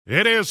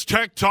It is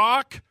Tech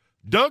Talk.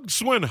 Doug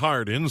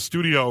Swinhart in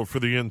studio for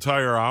the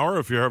entire hour.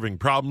 If you're having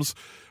problems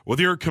with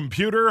your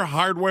computer,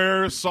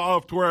 hardware,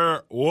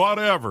 software,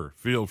 whatever,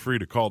 feel free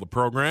to call the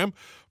program.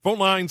 Phone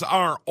lines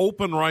are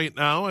open right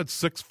now at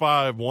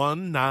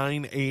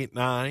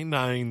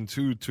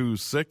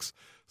 651-989-9226.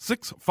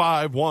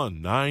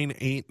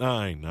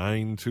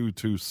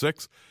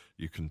 651-989-9226.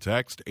 You can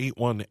text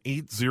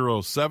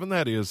 81807.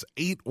 That is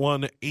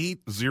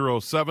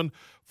 81807.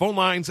 Phone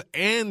lines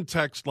and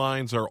text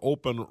lines are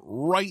open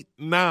right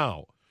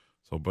now.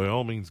 So by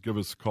all means, give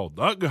us a call.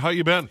 Doug, how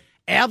you been?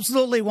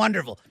 Absolutely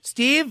wonderful.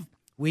 Steve,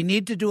 we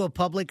need to do a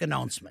public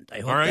announcement. I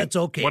hope that's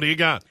okay. What do you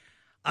got?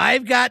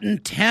 I've gotten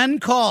 10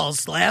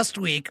 calls last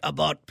week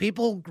about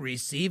people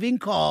receiving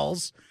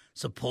calls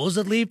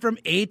supposedly from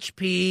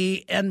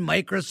HP and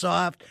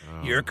Microsoft.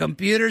 Your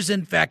computer's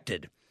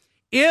infected.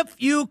 If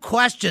you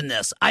question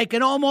this, I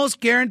can almost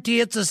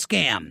guarantee it's a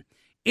scam.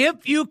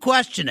 If you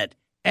question it,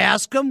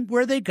 ask them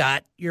where they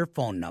got your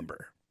phone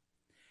number.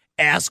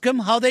 Ask them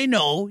how they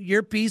know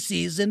your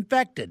PC's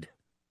infected.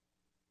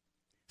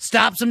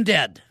 Stops them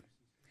dead.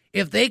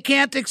 If they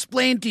can't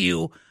explain to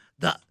you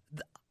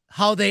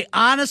how they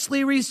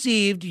honestly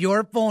received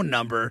your phone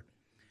number,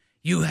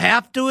 you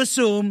have to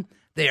assume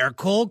they are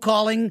cold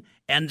calling,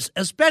 and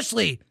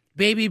especially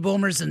baby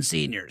boomers and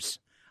seniors.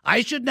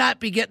 I should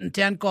not be getting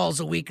 10 calls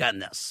a week on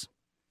this.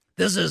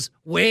 This is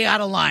way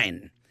out of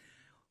line.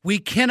 We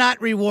cannot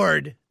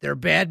reward their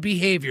bad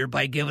behavior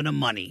by giving them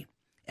money.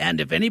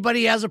 And if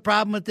anybody has a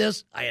problem with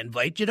this, I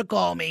invite you to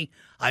call me.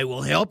 I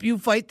will help you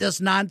fight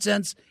this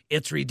nonsense.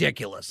 It's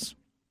ridiculous.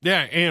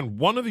 Yeah, and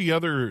one of the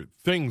other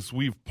things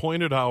we've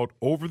pointed out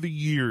over the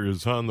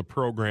years on the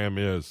program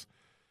is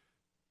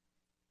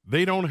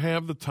they don't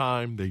have the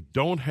time, they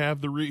don't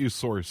have the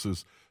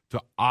resources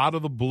to out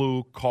of the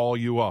blue call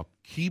you up.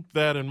 Keep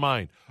that in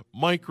mind.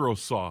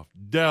 Microsoft,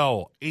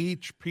 Dell,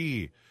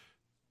 HP,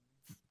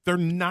 they're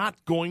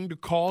not going to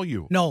call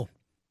you. No.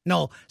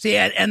 See,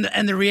 and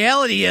the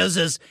reality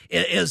is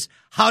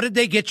how did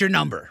they get your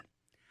number?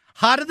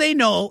 How do they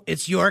know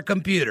it's your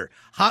computer?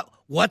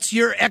 What's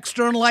your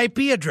external IP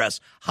address?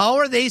 How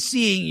are they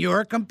seeing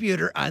your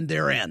computer on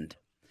their end?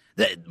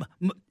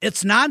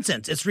 It's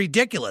nonsense. It's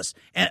ridiculous.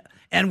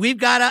 And we've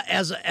got to,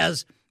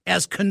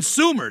 as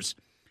consumers,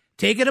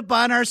 take it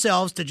upon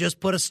ourselves to just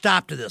put a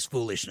stop to this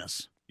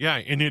foolishness. Yeah,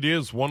 and it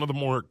is one of the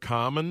more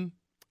common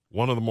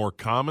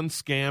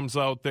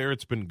scams out there.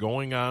 It's been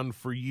going on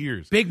for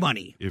years. Big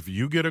money. If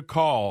you get a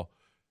call,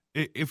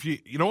 if you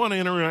don't want to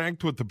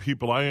interact with the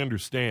people, I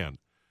understand.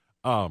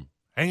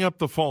 Hang up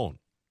the phone.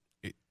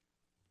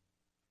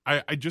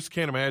 I just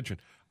can't imagine.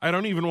 I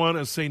don't even want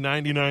to say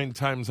 99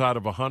 times out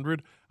of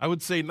 100. I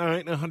would say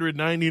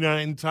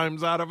 999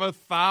 times out of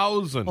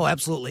 1,000. Oh,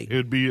 absolutely.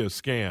 It'd be a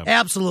scam.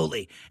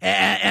 Absolutely.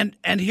 And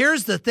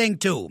here's the thing,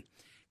 too.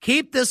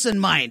 Keep this in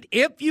mind.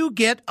 If you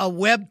get a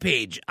web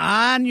page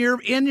in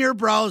your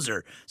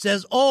browser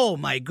says, "Oh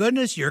my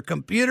goodness, your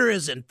computer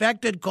is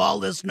infected, call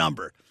this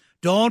number."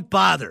 Don't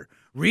bother.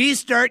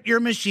 Restart your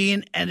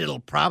machine and it'll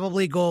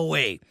probably go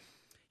away.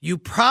 You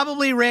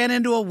probably ran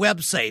into a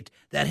website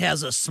that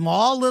has a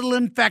small little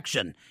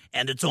infection,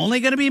 and it's only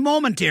going to be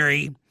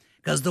momentary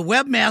because the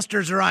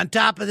webmasters are on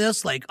top of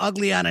this like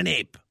ugly on an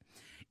ape.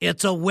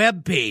 It's a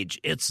web page.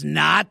 It's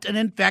not an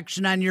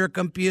infection on your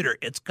computer.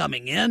 It's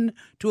coming in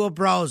to a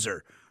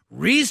browser.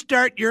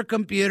 Restart your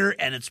computer,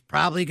 and it's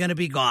probably going to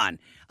be gone.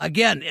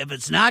 Again, if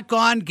it's not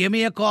gone, give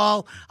me a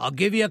call. I'll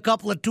give you a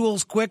couple of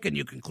tools quick, and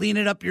you can clean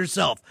it up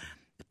yourself.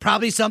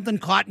 Probably something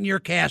caught in your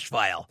cache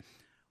file.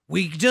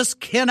 We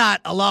just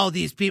cannot allow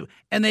these people,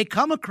 and they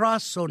come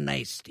across so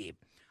nice, Steve.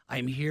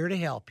 I'm here to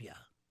help you.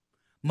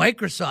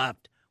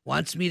 Microsoft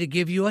wants me to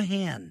give you a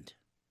hand.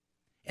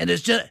 And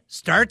it just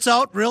starts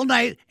out real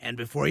nice, and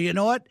before you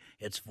know it,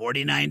 it's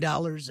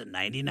 $49 and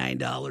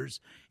 $99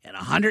 and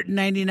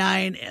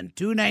 $199 and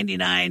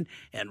 $299,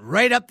 and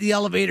right up the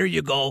elevator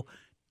you go.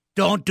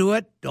 Don't do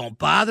it. Don't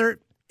bother.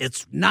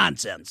 It's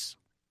nonsense.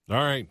 All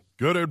right.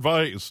 Good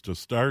advice to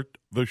start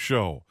the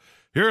show.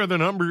 Here are the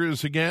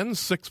numbers again,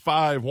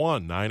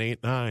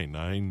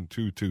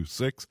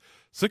 651-989-9226,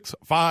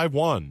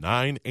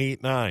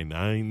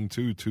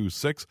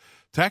 651-989-9226.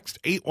 Text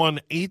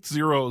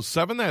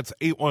 81807. That's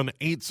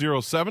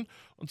 81807.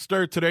 Let's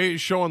start today's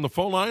show on the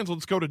phone lines.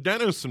 Let's go to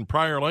Dennis in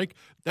Prior Lake.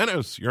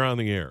 Dennis, you're on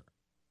the air.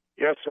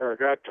 Yes, sir. I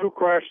got two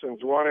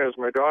questions. One is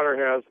my daughter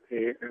has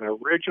an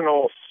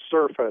original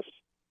Surface,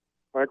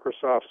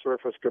 Microsoft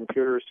Surface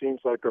computer. Seems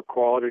like a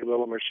quality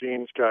little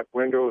machine. It's got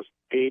Windows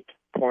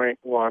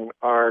 8.1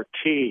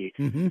 RT.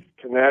 Mm-hmm.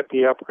 Can that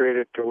be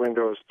upgraded to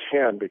Windows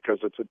 10 because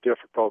it's a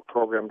difficult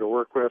program to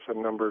work with?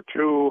 And number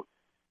two,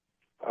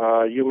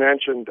 you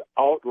mentioned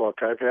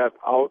Outlook. I've had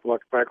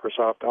Outlook,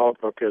 Microsoft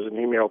Outlook, as an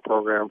email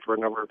program for a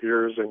number of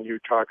years, and you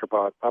talk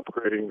about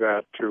upgrading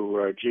that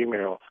to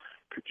Gmail.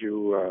 Could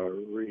you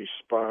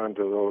respond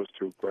to those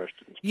two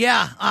questions?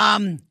 Yeah.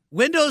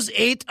 Windows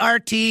 8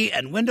 RT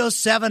and Windows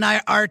 7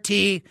 RT,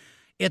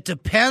 it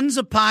depends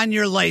upon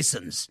your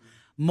license.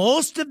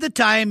 Most of the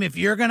time, if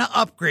you're going to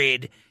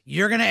upgrade,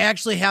 you're going to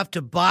actually have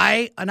to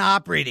buy an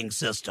operating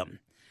system.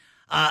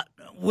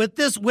 With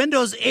this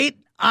Windows 8,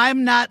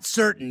 I'm not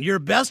certain. Your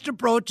best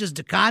approach is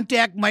to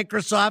contact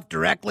Microsoft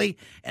directly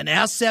and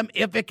ask them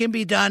if it can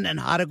be done and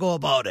how to go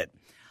about it.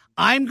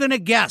 I'm going to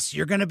guess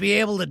you're going to be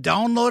able to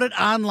download it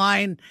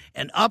online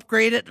and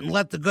upgrade it and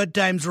let the good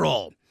times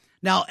roll.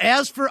 Now,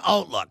 as for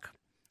Outlook,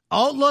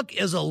 Outlook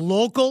is a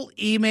local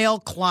email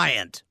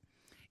client.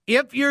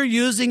 If you're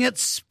using it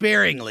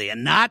sparingly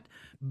and not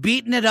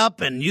beating it up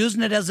and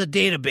using it as a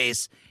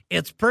database,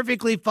 it's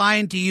perfectly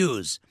fine to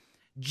use.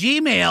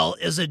 Gmail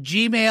is an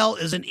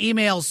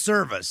email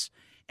service.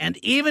 And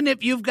even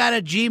if you've got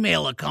a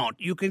Gmail account,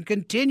 you can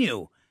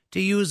continue to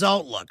use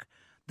Outlook.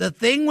 The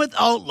thing with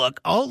Outlook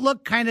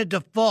kind of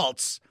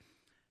defaults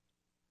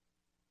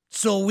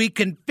so we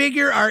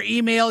configure our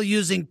email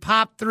using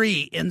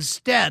POP3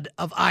 instead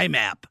of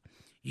IMAP.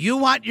 You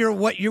want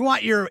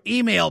your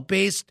email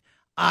based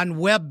on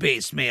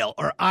web-based mail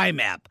or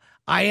IMAP,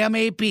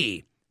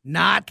 IMAP,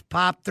 not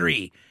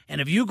POP3. And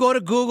if you go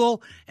to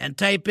Google and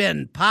type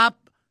in POP,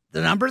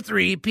 the number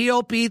 3,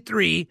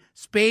 POP3,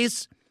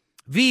 space,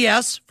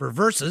 VS for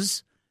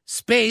versus,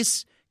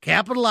 space,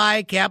 capital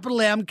I, capital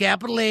M,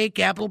 capital A,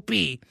 capital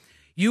P,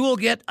 you will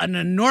get an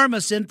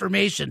enormous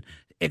information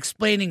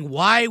explaining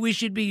why we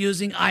should be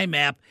using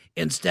IMAP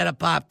instead of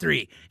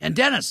POP3. And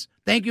Dennis,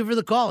 thank you for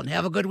the call and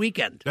have a good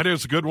weekend. That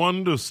is a good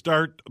one to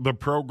start the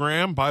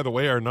program. By the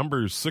way, our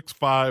number is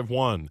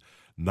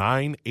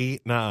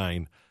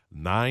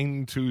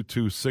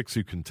 651-989-9226.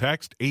 You can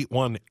text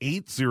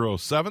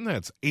 81807.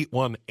 That's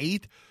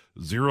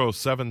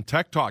 81807.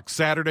 Tech Talk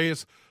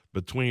Saturdays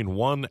between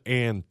 1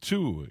 and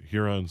 2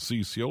 here on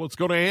CCO. Let's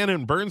go to Ann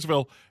in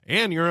Burnsville.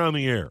 Ann, you're on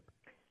the air.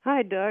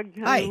 Hi, Doug.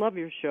 Hi. I love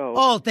your show.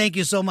 Oh, thank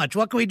you so much.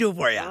 What can we do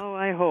for you? Oh,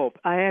 I hope.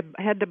 I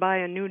had to buy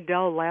a new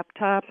Dell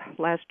laptop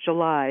last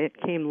July.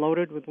 It came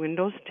loaded with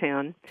Windows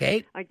 10.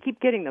 Okay. I keep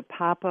getting the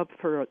pop-up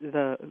for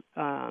the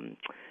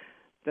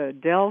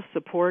Dell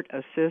Support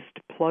Assist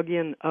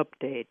plug-in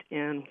update.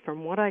 And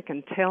from what I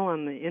can tell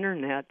on the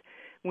Internet,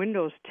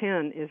 Windows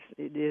 10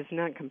 is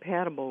not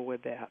compatible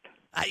with that.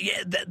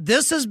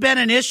 This has been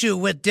an issue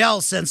with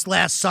Dell since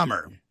last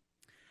summer.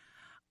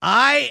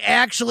 I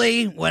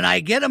actually, when I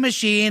get a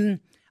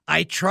machine,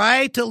 I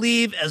try to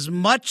leave as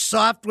much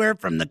software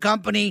from the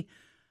company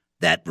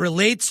that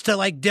relates to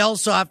like Dell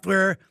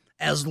software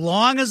as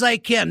long as I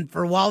can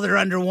for while they're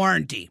under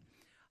warranty.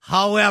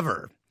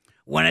 However,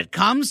 when it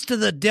comes to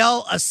the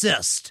Dell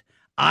Assist,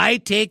 I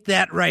take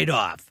that right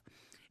off.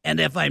 And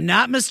if I'm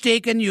not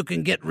mistaken, you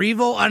can get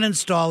Revo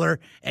Uninstaller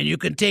and you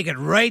can take it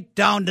right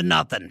down to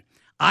nothing.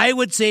 I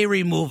would say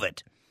remove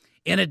it.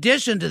 In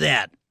addition to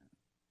that,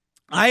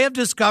 I have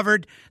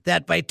discovered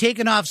that by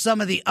taking off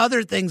some of the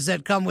other things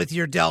that come with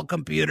your Dell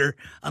computer,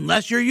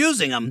 unless you're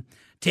using them,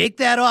 take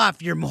that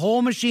off, your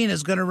whole machine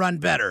is going to run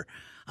better.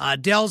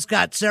 Dell's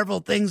got several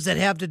things that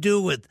have to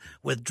do with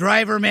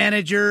driver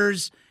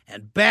managers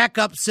and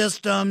backup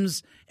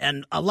systems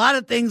and a lot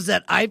of things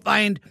that I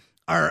find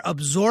are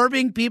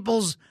absorbing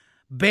people's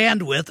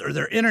bandwidth or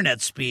their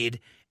internet speed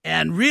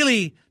and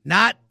really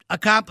not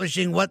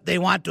accomplishing what they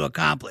want to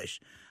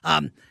accomplish.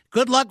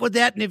 Good luck with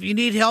that, and if you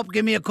need help,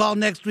 give me a call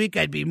next week.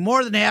 I'd be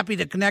more than happy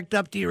to connect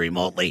up to you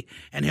remotely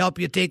and help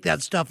you take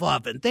that stuff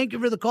off. And thank you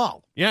for the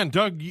call. Yeah, and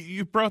Doug,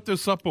 you brought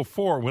this up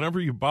before. Whenever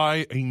you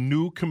buy a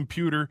new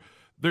computer,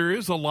 there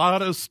is a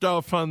lot of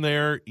stuff on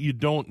there you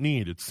don't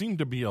need. It seemed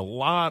to be a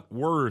lot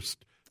worse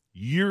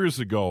years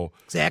ago.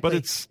 Exactly. But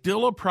it's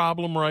still a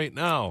problem right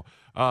now.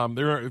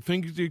 There are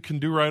things you can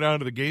do right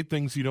out of the gate,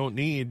 things you don't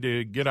need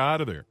to get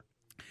out of there.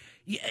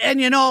 And,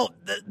 you know,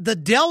 the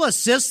Dell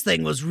Assist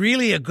thing was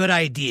really a good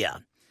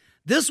idea.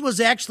 This was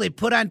actually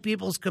put on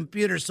people's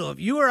computers. So if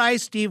you or I,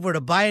 Steve, were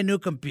to buy a new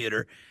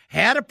computer,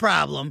 had a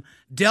problem,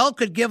 Dell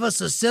could give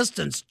us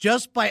assistance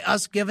just by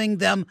us giving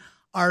them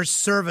our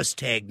service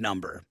tag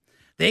number.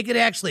 They could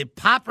actually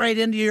pop right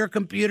into your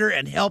computer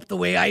and help the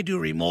way I do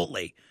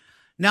remotely.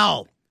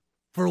 Now,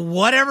 for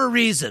whatever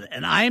reason,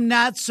 and I'm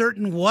not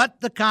certain what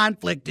the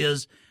conflict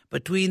is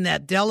between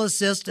that Dell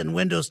Assist and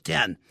Windows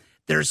 10,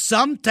 there's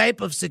some type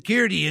of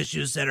security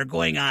issues that are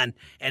going on,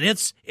 and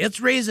it's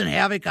raising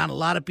havoc on a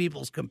lot of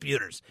people's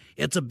computers.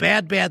 It's a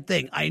bad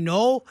thing. I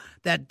know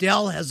that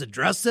Dell has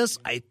addressed this.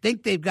 I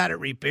think they've got it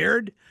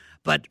repaired,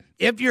 but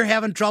if you're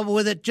having trouble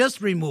with it,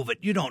 just remove it.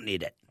 You don't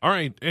need it. All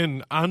right,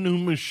 and on new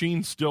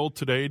machines still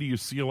today, do you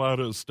see a lot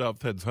of stuff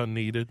that's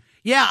unneeded?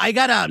 Yeah, I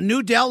got a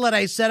new Dell that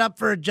I set up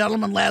for a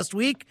gentleman last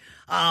week,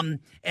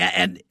 and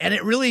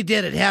it really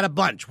did. It had a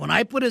bunch. When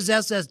I put his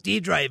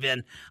SSD drive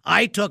in,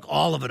 I took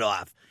all of it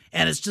off.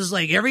 And it's just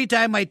like every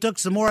time I took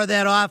some more of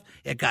that off,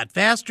 it got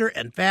faster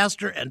and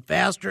faster and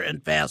faster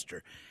and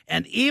faster.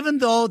 And even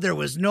though there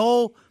was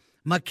no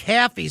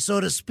McAfee,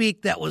 so to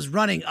speak, that was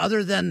running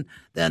other than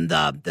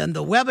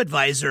the Web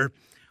Advisor,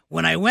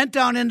 when I went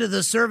down into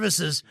the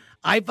services,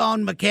 I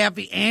found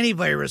McAfee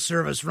antivirus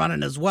service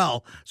running as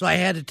well. So I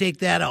had to take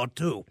that out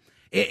too.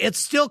 It's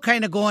still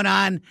kind of going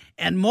on,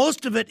 and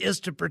most of it is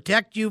to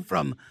protect you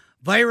from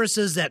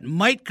viruses that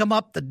might come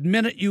up the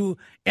minute you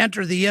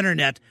enter the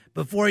internet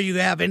before you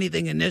have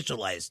anything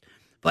initialized.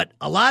 But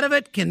a lot of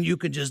it you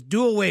can just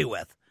do away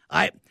with.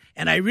 I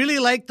really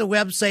like the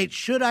website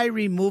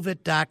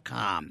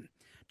shouldIRemove.com.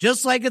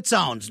 Just like it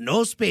sounds,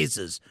 no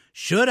spaces,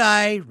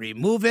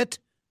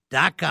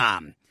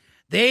 shouldIRemove.com.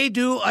 They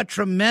do a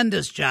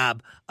tremendous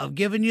job of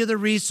giving you the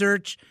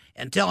research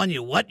and telling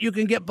you what you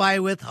can get by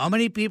with, how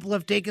many people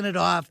have taken it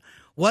off,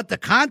 what the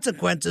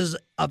consequences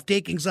of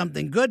taking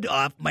something good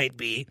off might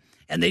be,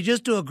 and they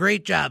just do a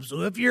great job.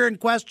 So if you're in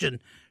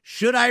question,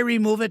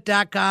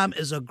 shouldIRemove.com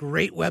is a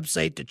great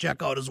website to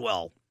check out as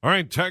well. All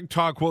right, Tech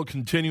Talk will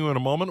continue in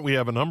a moment. We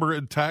have a number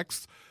of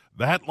texts.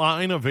 That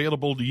line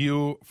available to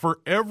you for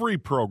every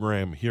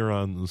program here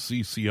on the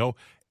CCO,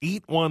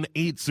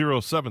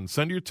 81807.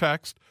 Send your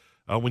text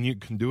when you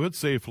can do it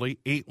safely,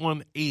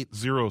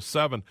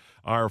 81807.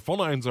 Our phone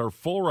lines are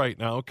full right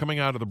now. Coming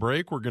out of the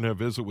break, we're going to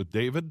visit with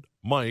David,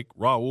 Mike,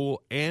 Raul,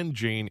 and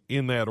Jane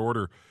in that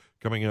order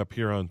coming up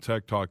here on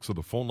Tech Talk. So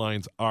the phone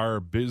lines are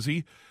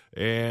busy.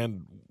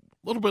 And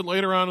a little bit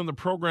later on in the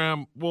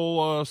program,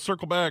 we'll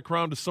circle back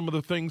around to some of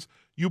the things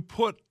you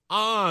put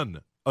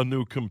on a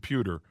new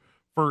computer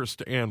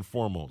first and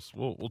foremost.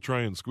 We'll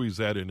try and squeeze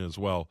that in as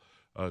well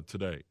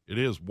today. It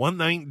is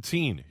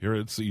 1:19 here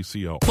at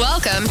CCO.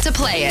 Welcome to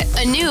Play It,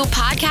 a new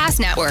podcast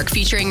network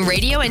featuring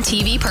radio and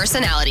TV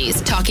personalities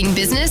talking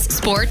business,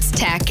 sports,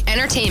 tech,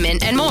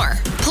 entertainment, and more.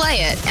 Play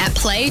it at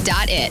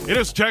play.it. It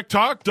is Tech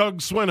Talk.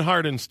 Doug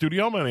Swinhart in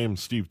studio. My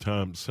name's Steve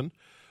Thompson.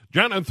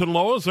 Jonathan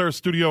Lowe is our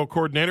studio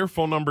coordinator.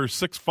 Phone number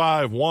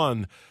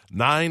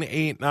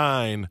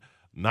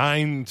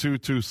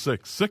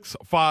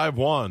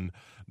 651-989-9226.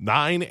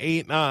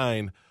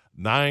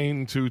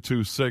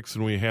 651-989-9226.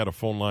 And we had a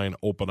phone line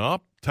open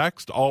up.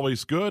 Text,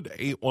 always good,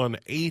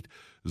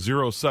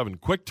 81807.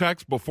 Quick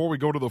text before we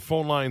go to the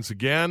phone lines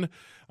again.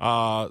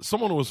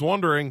 Someone was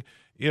wondering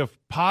if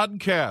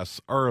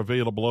podcasts are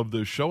available of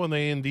this show, and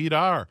they indeed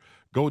are.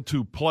 Go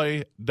to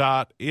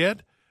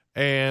play.it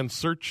and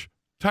search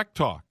Tech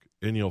Talk,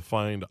 and you'll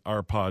find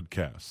our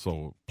podcast.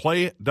 So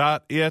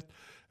play.it,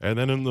 and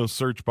then in the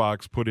search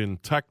box, put in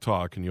Tech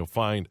Talk, and you'll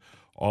find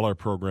all our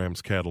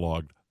programs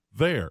cataloged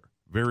there.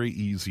 Very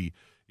easy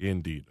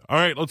indeed. All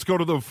right, let's go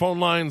to the phone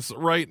lines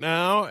right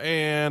now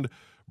and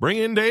bring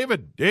in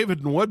David. David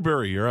in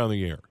Woodbury, you're on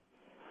the air.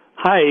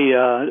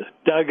 Hi,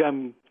 Doug.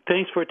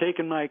 Thanks for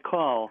taking my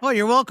call. Oh,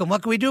 you're welcome.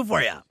 What can we do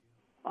for you?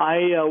 I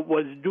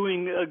was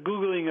doing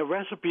Googling a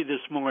recipe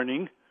this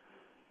morning,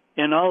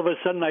 and all of a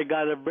sudden I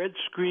got a red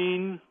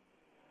screen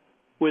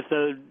with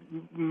a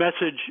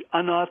message,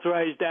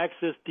 unauthorized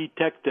access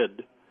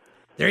detected.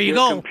 There you Your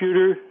go.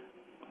 Computer.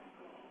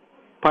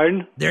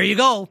 Pardon? There you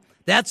go.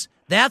 That's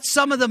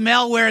some of the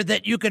malware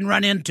that you can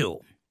run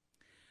into.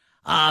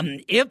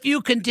 If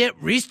you can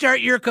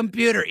restart your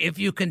computer, if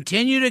you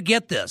continue to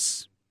get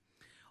this,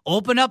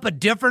 open up a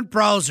different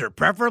browser,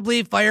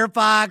 preferably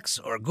Firefox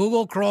or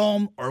Google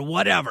Chrome or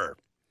whatever,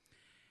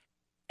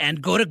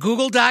 and go to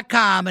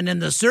google.com, and in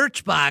the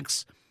search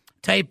box,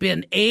 type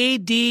in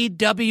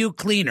ADW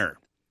Cleaner.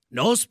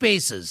 No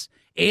spaces.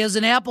 A as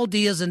in apple,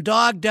 D as in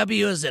dog,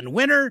 W as in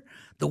winter,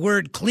 the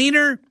word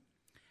cleaner,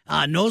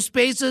 no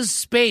spaces,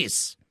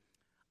 space,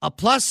 a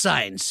plus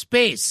sign,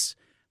 space,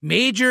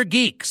 Major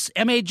Geeks,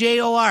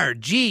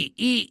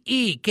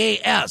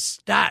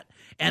 MAJORGEEKS,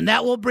 and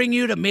that will bring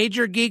you to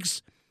Major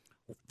Geeks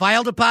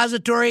file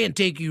depository and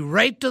take you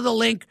right to the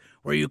link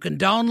where you can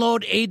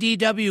download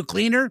ADW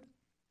Cleaner.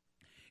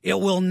 It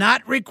will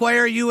not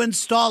require you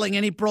installing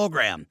any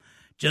program.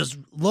 Just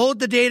load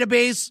the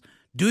database,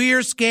 do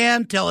your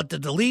scan, tell it to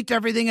delete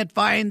everything it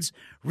finds,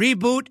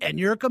 reboot, and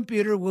your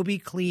computer will be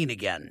clean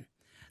again.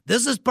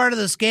 This is part of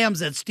the scams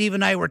that Steve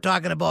and I were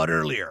talking about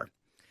earlier.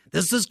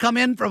 This has come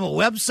in from a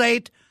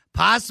website,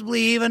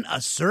 possibly even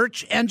a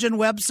search engine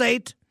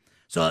website.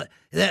 So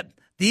that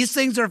these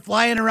things are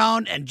flying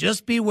around, and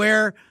just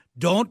beware.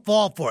 Don't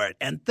fall for it.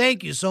 And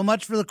thank you so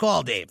much for the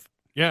call, Dave.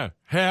 Yeah,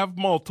 have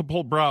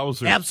multiple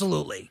browsers.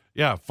 Absolutely.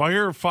 Yeah,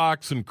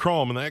 Firefox and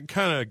Chrome, and that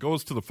kind of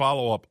goes to the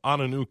follow-up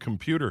on a new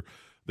computer.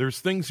 There's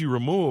things you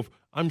remove.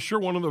 I'm sure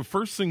one of the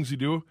first things you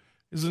do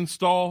is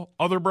install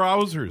other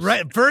browsers.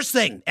 Right, first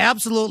thing,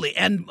 absolutely.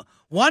 And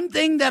one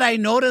thing that I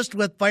noticed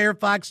with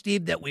Firefox,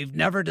 Steve, that we've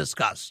never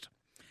discussed.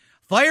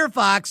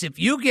 Firefox, if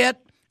you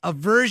get a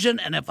version,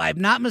 and if I'm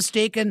not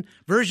mistaken,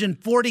 version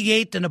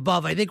 48 and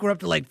above, I think we're up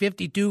to like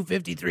 52,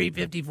 53,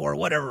 54,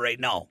 whatever right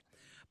now.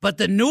 But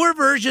the newer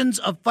versions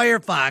of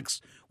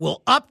Firefox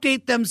will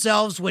update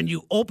themselves when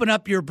you open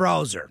up your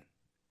browser.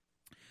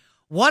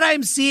 What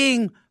I'm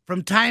seeing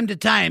from time to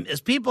time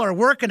is people are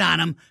working on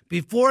them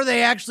before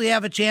they actually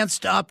have a chance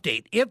to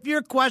update. If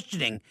you're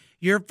questioning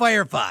your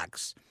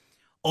Firefox,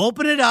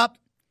 open it up,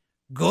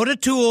 go to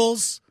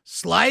Tools,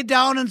 slide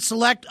down and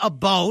select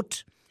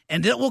About,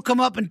 and it will come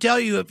up and tell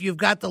you if you've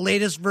got the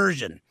latest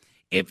version.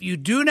 If you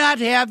do not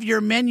have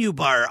your menu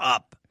bar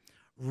up,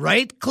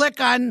 right-click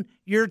on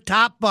your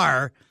top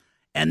bar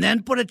and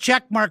then put a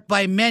check mark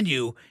by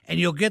menu, and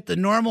you'll get the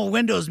normal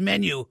Windows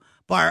menu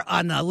bar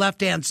on the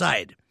left-hand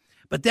side.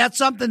 But that's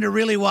something to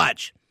really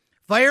watch.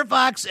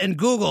 Firefox and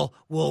Google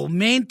will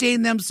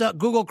maintain themselves,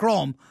 Google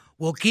Chrome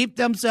will keep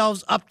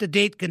themselves up to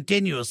date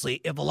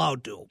continuously if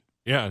allowed to.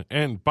 Yeah,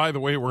 and by the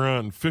way, we're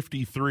on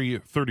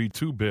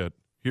 5332-bit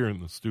here in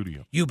the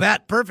studio. You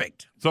bet.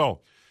 Perfect.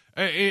 So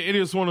it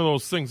is one of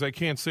those things I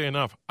can't say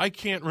enough. I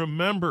can't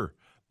remember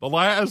the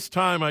last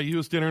time I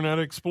used Internet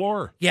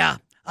Explorer. Yeah.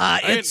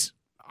 I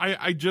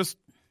just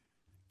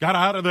got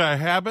out of that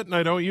habit, and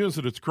I don't use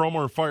it. It's Chrome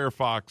or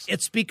Firefox.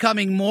 It's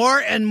becoming more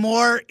and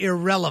more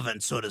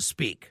irrelevant, so to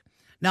speak.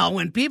 Now,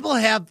 when people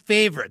have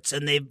favorites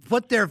and they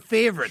put their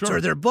favorites or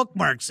their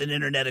bookmarks in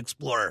Internet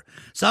Explorer,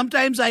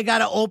 sometimes I got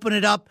to open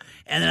it up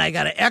and then I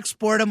got to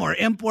export them or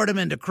import them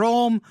into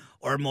Chrome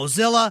or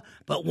Mozilla.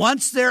 But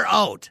once they're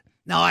out,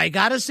 now I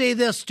got to say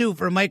this too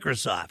for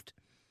Microsoft.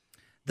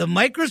 The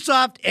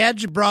Microsoft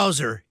Edge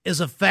browser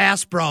is a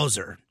fast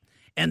browser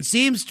and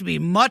seems to be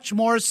much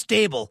more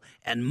stable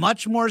and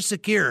much more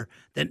secure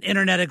than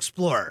Internet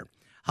Explorer.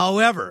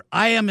 However,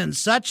 I am in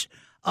such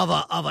of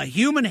a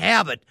human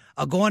habit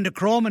of going to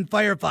Chrome and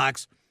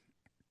Firefox,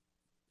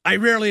 I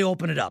rarely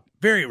open it up.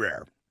 Very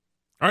rare.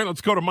 All right,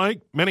 let's go to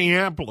Mike,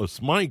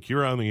 Minneapolis. Mike,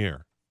 you're on the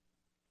air.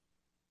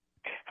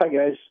 Hi,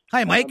 guys.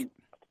 Hi, Mike.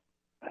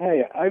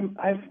 Hey, I'm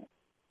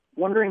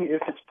wondering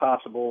if it's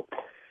possible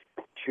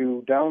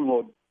to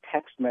download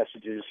text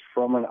messages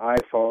from an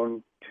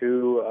iPhone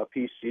to a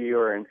PC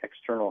or an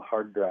external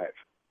hard drive.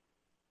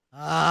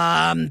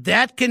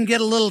 That can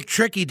get a little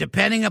tricky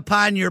depending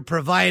upon your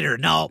provider.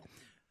 Now,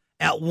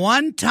 at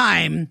one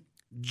time,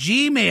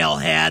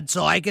 Gmail had,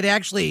 so I could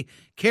actually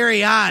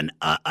carry on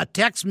a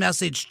text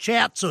message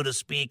chat, so to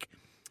speak,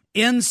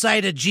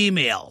 inside of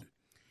Gmail.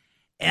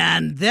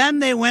 And then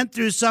they went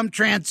through some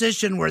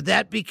transition where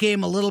that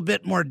became a little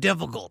bit more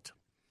difficult.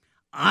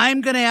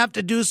 I'm going to have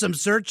to do some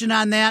searching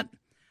on that.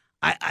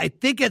 I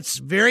think it's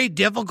very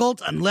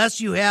difficult unless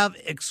you have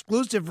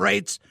exclusive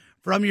rights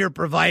from your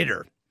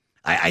provider.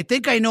 I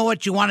think I know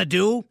what you want to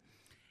do,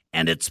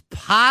 and it's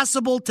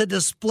possible to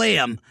display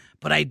them,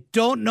 but I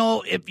don't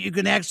know if you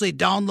can actually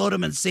download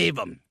them and save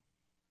them.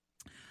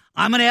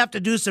 I'm going to have to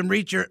do some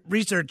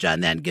research on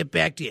that and get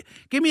back to you.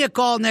 Give me a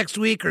call next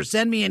week or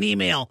send me an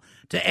email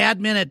to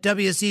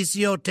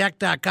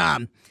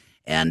admin@wccotech.com,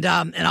 and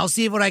I'll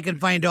see what I can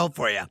find out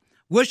for you.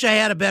 Wish I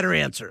had a better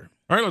answer.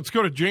 All right, let's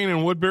go to Jane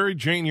in Woodbury.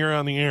 Jane, you're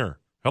on the air.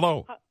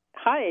 Hello.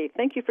 Hi.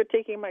 Thank you for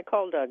taking my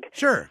call, Doug.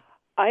 Sure.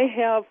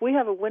 We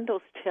have a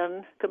Windows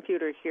 10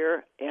 computer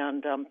here,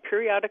 and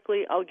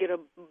periodically I'll get a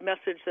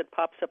message that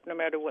pops up no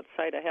matter what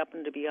site I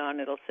happen to be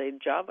on. It'll say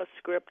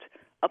JavaScript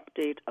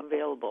update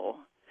available.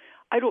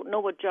 I don't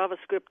know what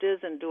JavaScript is,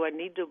 and do I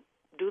need to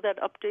do that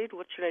update?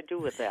 What should I do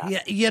with that?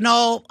 Yeah, you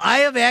know, I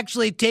have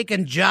actually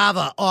taken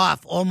Java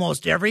off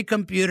almost every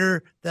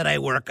computer that I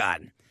work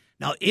on.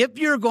 Now, if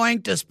you're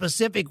going to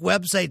specific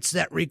websites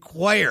that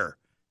require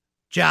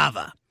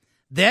Java,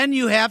 then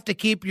you have to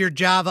keep your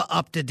Java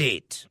up to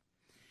date.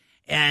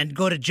 And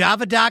go to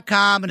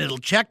java.com, and it'll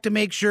check to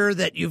make sure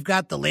that you've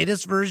got the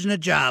latest version of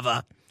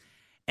Java.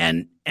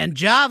 And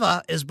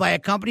Java is by a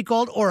company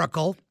called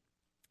Oracle.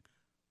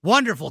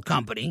 Wonderful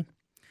company.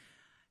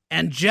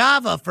 And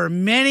Java for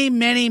many,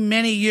 many,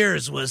 many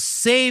years was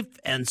safe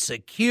and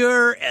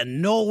secure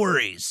and no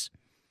worries.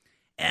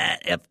 And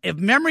if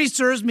memory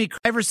serves me,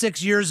 5 or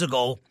 6 years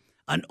ago,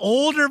 an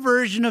older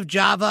version of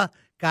Java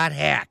got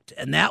hacked,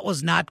 and that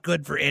was not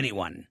good for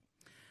anyone.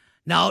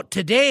 Now,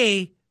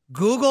 today,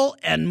 Google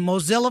and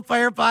Mozilla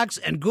Firefox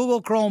and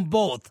Google Chrome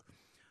both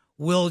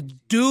will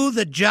do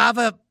the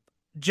Java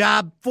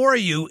job for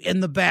you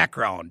in the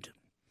background.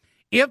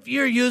 If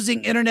you're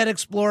using Internet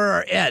Explorer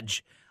or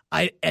Edge,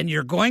 and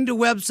you're going to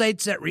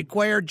websites that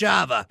require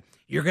Java,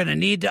 you're going to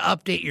need to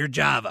update your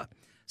Java.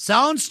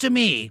 Sounds to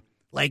me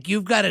like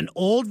you've got an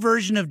old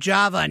version of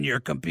Java on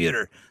your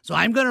computer. So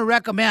I'm going to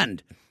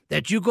recommend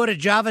that you go to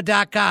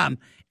java.com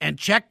and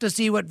check to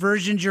see what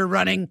versions you're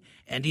running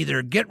and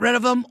either get rid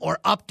of them or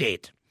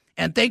update.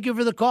 And thank you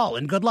for the call,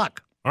 and good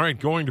luck. All right,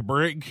 going to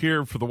break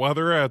here for the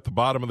weather at the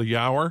bottom of the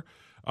hour.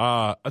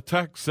 A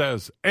text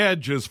says,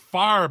 Edge is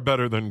far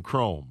better than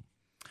Chrome.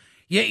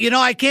 Yeah, you know,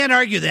 I can't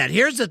argue that.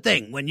 Here's the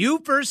thing. When you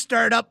first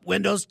start up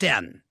Windows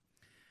 10,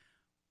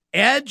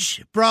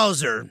 Edge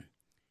browser,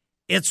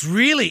 it's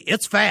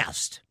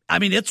fast. I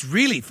mean, it's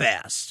really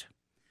fast.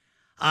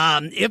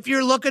 If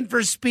you're looking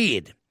for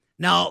speed.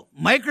 Now,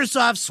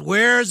 Microsoft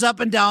swears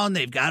up and down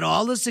they've got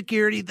all the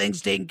security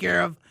things taken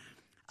care of.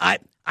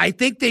 I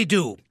think they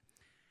do.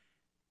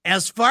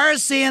 As far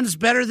as saying it's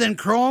better than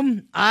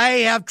Chrome, I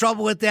have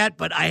trouble with that,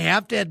 but I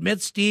have to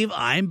admit, Steve,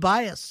 I'm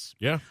biased.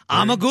 Yeah.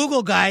 I'm a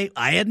Google guy.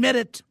 I admit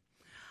it.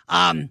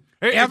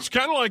 It's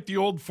kind of like the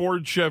old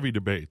Ford Chevy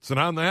debates. And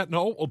on that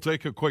note, we'll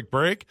take a quick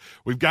break.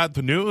 We've got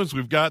the news.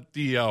 We've got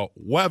the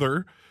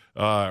weather.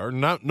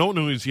 No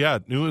news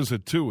yet. News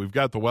at 2. We've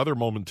got the weather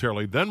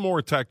momentarily. Then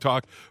more tech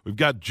talk. We've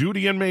got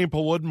Judy in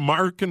Maplewood,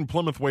 Mark in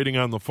Plymouth waiting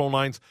on the phone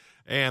lines,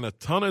 and a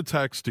ton of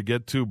text to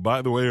get to.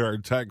 By the way, our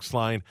text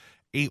line,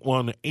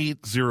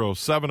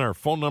 81807. Our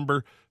phone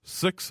number,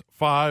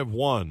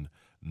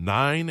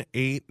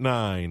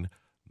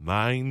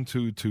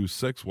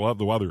 651-989-9226. We'll have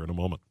the weather in a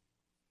moment.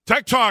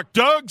 Tech Talk,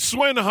 Doug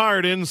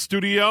Swinhart in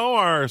studio.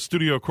 Our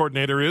studio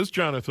coordinator is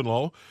Jonathan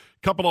Lowe.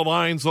 Couple of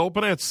lines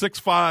open at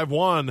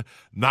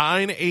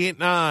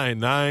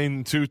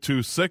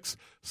 651-989-9226.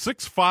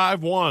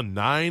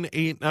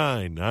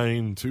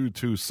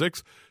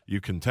 651-989-9226.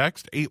 You can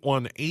text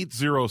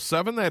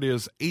 81807. That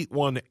is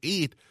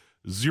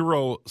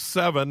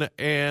 81807.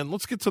 And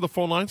let's get to the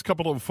phone lines. A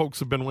couple of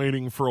folks have been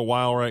waiting for a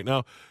while right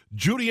now.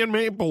 Judy in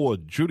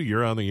Maplewood. Judy,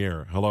 you're on the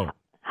air. Hello.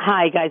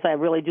 Hi, guys. I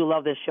really do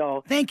love this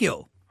show. Thank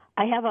you.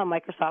 I have a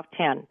Microsoft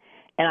 10,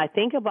 and I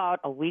think about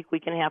a week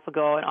and a half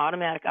ago, an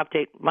automatic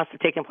update must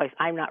have taken place.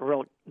 I'm not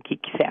real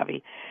geek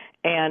savvy.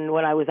 And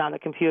when I was on the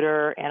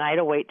computer, and I had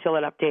to wait till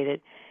it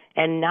updated.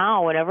 And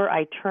now, whenever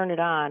I turn it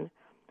on,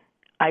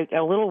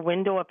 a little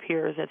window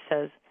appears that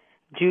says,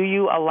 do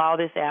you allow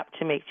this app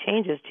to make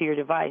changes to your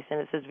device?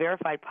 And it says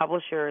verified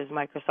publisher is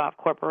Microsoft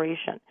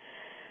Corporation.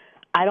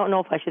 I don't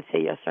know if I should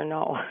say yes or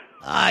no.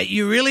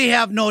 You really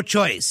have no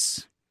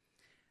choice.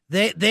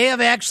 They have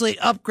actually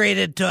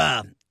upgraded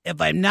to, if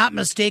I'm not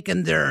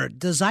mistaken, their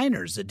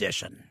Designer's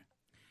Edition.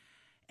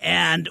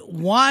 And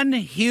one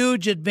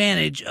huge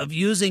advantage of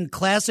using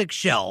Classic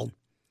Shell,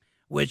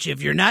 which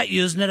if you're not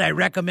using it, I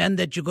recommend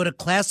that you go to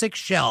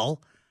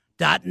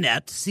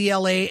classicshell.net,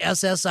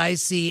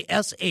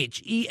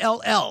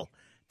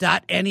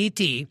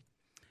 ClassicShell.net,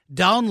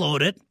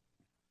 download it,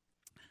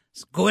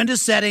 go into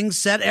settings,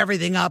 set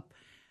everything up,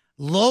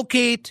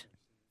 locate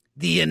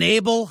the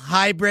enable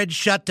hybrid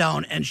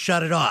shutdown and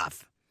shut it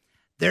off.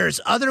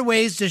 There's other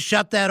ways to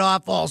shut that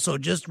off also.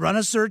 Just run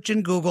a search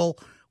in Google,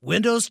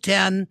 Windows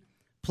 10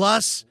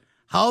 plus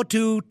how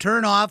to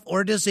turn off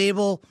or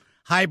disable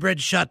hybrid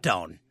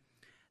shutdown.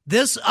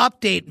 This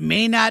update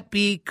may not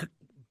be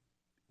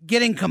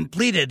getting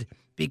completed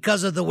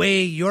because of the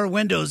way your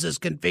Windows is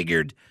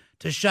configured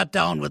to shut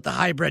down with the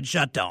hybrid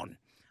shutdown.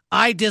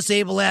 I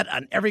disable that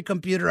on every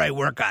computer I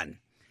work on.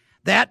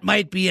 That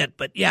might be it.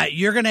 But, yeah,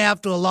 you're going to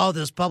have to allow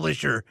this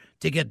publisher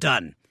to get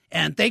done.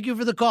 And thank you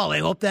for the call. I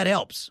hope that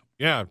helps.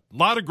 Yeah, a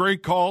lot of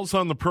great calls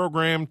on the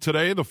program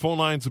today. The phone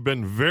lines have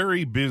been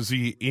very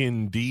busy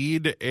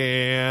indeed.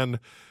 And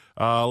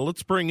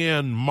let's bring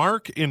in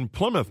Mark in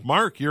Plymouth.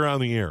 Mark, you're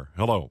on the air.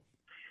 Hello.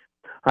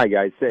 Hi,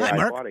 guys. Hi,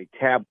 Mark.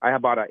 I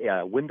bought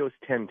a Windows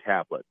 10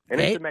 tablet, and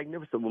Okay. it's a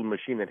magnificent little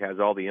machine that has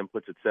all the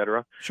inputs, et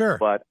cetera. Sure.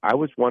 But I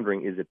was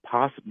wondering, is it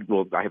possible?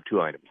 Well, I have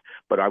two items,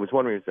 but I was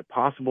wondering, is it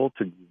possible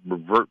to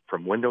revert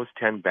from Windows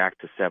 10 back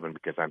to 7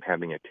 because I'm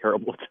having a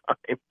terrible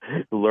time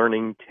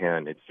learning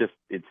 10. It's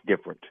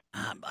different.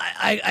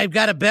 I've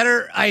got a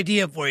better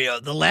idea for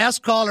you. The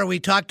last caller, we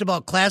talked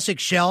about Classic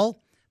Shell.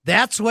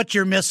 That's what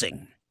you're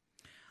missing.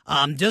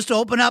 Just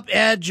open up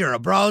Edge or a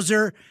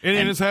browser.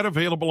 And is that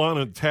available on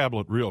a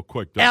tablet real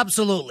quick, Doug?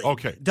 Absolutely.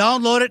 Okay.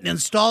 Download it and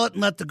install it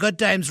and let the good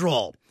times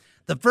roll.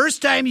 The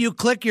first time you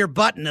click your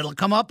button, it'll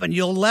come up and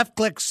you'll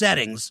left-click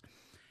Settings,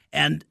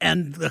 and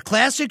the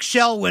Classic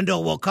Shell window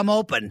will come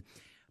open.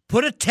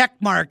 Put a check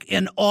mark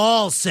in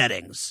all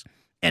settings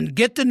and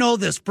get to know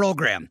this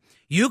program.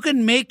 You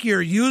can make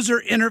your user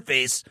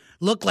interface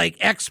look like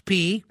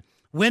XP,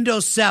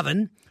 Windows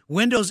 7,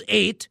 Windows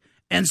 8,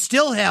 and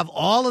still have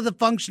all of the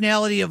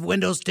functionality of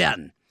Windows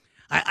 10.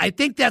 I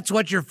think that's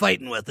what you're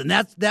fighting with, and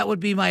that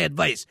would be my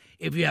advice.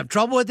 If you have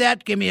trouble with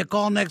that, give me a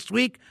call next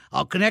week.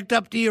 I'll connect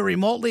up to you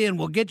remotely, and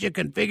we'll get you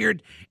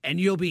configured, and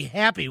you'll be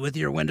happy with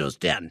your Windows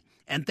 10.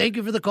 And thank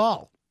you for the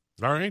call.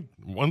 All right.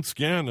 Once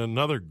again,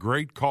 another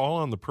great call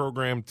on the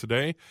program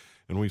today,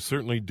 and we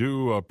certainly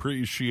do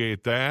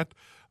appreciate that.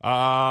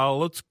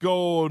 Let's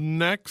go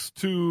next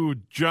to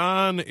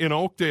John in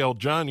Oakdale.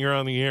 John, you're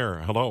on the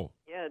air. Hello.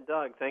 Yeah,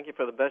 Doug, thank you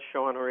for the best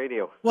show on the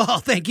radio. Well,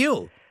 thank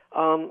you.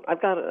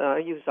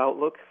 I use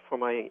Outlook for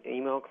my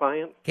email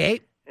client. Okay.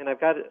 And I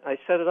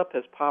set it up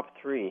as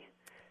POP3.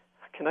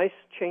 Can I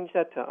change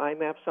that to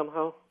IMAP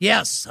somehow?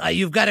 Yes.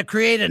 You've got to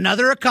create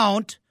another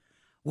account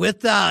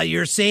with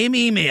your same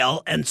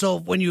email. And so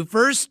when you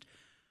first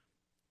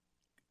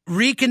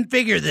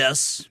reconfigure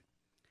this,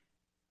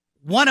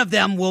 one of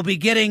them will be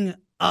getting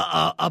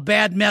a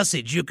bad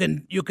message. You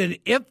can,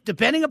 if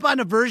depending upon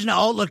the version of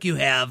Outlook you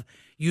have,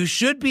 you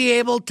should be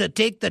able to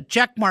take the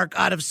check mark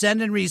out of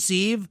send and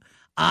receive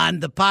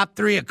on the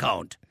POP3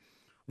 account.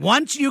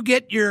 Once you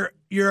get your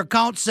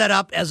account set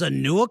up as a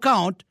new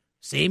account,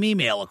 same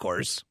email, of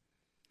course,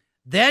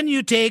 then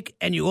you take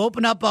and you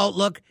open up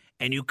Outlook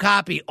and you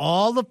copy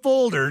all the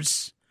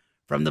folders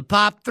from the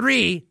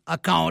POP3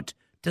 account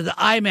to the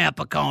IMAP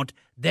account.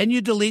 Then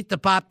you delete the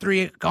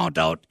POP3 account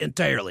out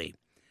entirely.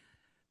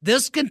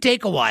 This can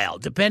take a while,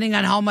 depending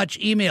on how much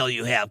email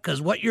you have,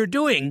 because what you're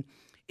doing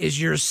is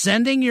you're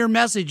sending your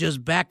messages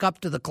back up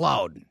to the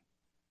cloud.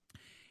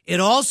 It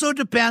also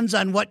depends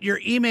on what your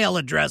email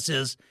address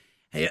is.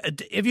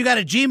 If you got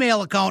a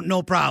Gmail account,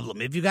 no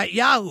problem. If you got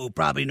Yahoo,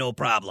 probably no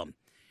problem.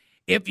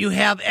 If you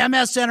have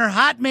MSN or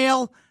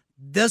Hotmail,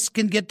 this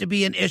can get to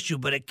be an issue,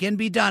 but it can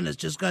be done. It's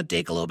just going to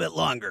take a little bit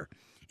longer.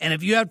 And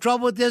if you have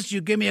trouble with this, you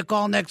give me a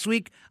call next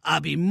week. I'll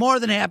be more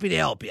than happy to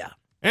help you.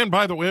 And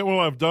by the way,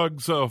 we'll have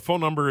Doug's phone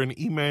number and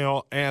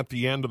email at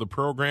the end of the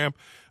program.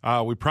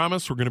 We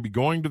promise we're going to be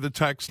going to the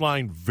text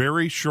line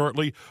very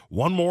shortly.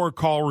 One more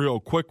call real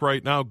quick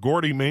right now.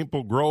 Gordy,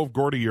 Maple Grove.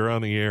 Gordy, you're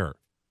on the air.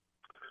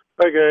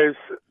 Hi, guys.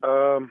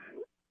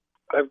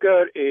 I've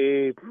got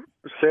a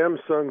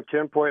Samsung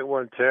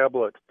 10.1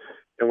 tablet,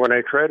 and when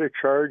I try to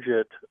charge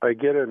it, I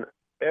get an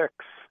X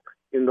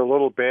in the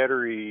little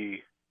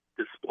battery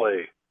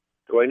display.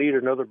 Do I need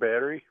another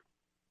battery?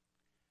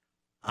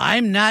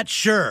 I'm not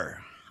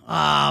sure.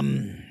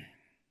 Run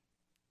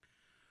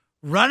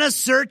a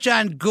search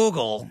on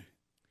Google.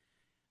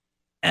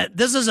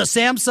 This is a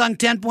Samsung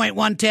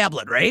 10.1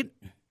 tablet, right?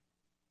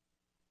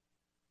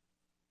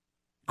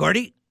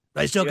 Gordy,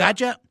 I still got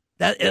you?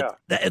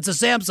 It's a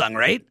Samsung,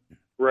 right?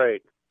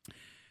 Right.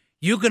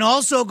 You can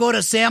also go to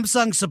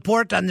Samsung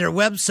support on their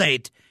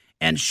website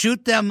and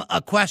shoot them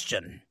a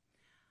question.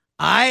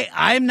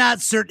 I'm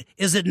not certain.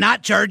 Is it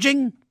not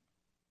charging?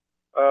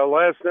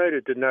 Last night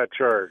it did not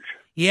charge.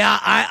 Yeah,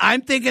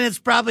 I'm thinking it's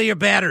probably your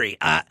battery.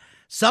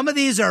 Some of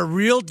these are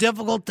real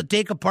difficult to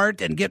take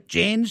apart and get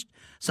changed.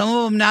 Some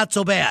of them not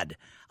so bad.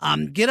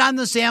 Get on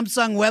the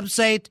Samsung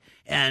website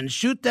and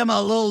shoot them a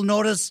little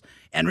notice.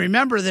 And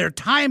remember, their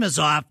time is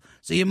off,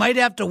 so you might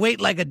have to wait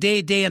like a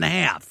day and a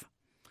half.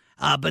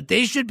 But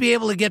they should be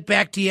able to get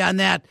back to you on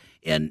that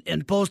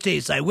in post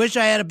haste. I wish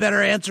I had a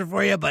better answer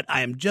for you, but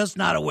I am just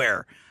not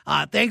aware.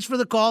 Thanks for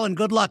the call, and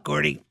good luck,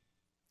 Gordy.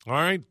 All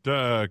right,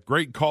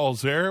 great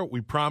calls there.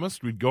 We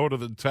promised we'd go to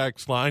the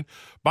text line.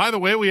 By the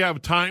way, we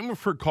have time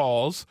for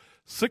calls.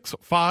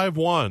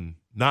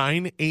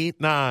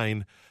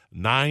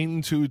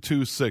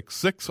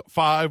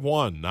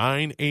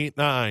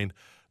 651-989-9226.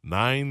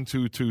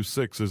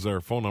 651-989-9226 is our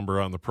phone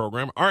number on the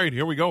program. All right,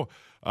 here we go.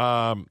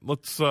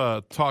 Let's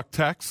talk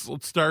text.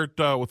 Let's start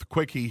with a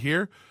quickie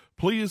here.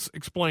 Please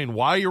explain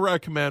why you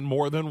recommend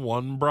more than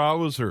one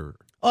browser.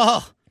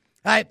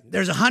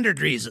 There's 100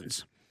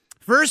 reasons.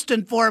 First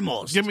and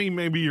foremost, give me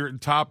maybe your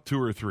top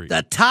 2 or 3.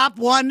 The top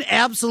one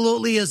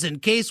absolutely is in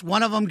case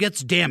one of them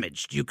gets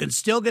damaged. You can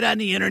still get on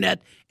the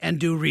internet and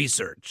do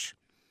research.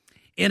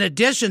 In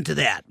addition to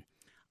that,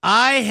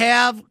 I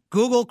have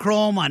Google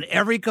Chrome on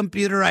every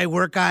computer I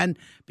work on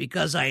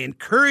because I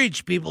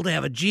encourage people to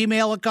have a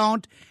Gmail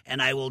account,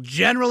 and I will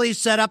generally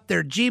set up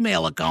their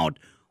Gmail account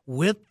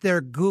with their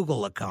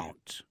Google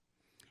account.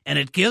 And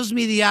it gives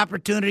me the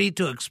opportunity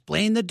to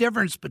explain the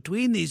difference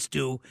between these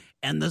two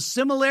and the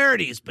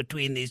similarities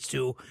between these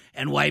two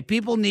and why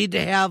people need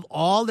to have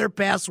all their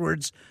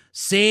passwords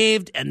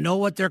saved and know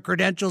what their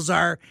credentials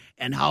are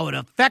and how it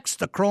affects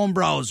the Chrome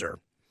browser.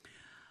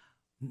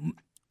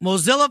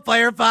 Mozilla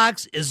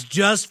Firefox is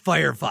just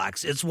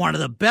Firefox. It's one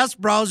of the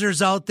best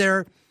browsers out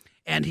there.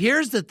 And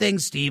here's the thing,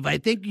 Steve, I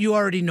think you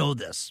already know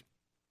this.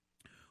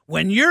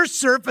 When you're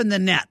surfing the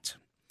net,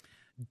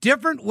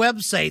 different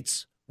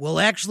websites will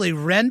actually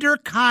render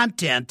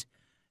content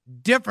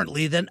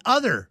differently than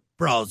other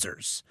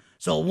browsers.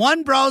 So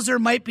one browser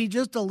might be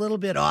just a little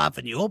bit off,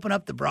 and you open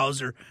up the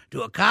browser,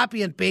 do a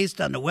copy and paste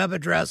on the web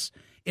address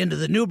into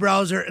the new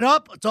browser, and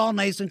it's all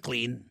nice and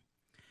clean.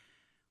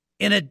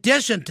 In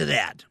addition to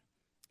that,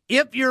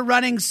 if you're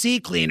running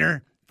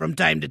CCleaner from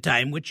time to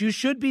time, which you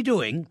should be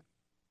doing,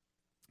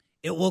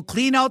 it will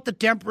clean out the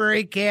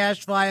temporary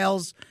cache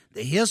files,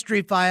 the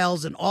history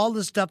files, and all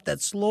the stuff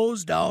that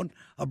slows down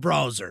a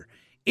browser.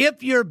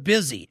 If you're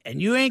busy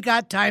and you ain't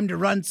got time to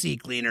run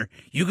CCleaner,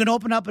 you can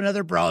open up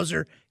another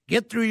browser,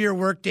 get through your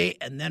workday,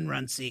 and then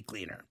run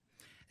CCleaner.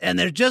 And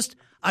there's just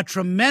a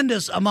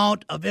tremendous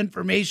amount of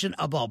information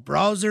about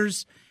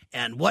browsers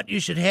and what you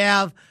should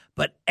have,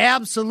 but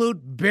absolute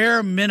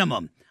bare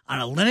minimum. On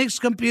a Linux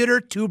computer,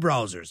 2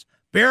 browsers,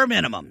 bare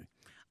minimum.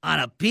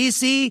 On a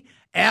PC,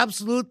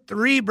 absolute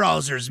 3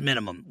 browsers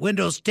minimum.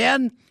 Windows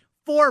 10,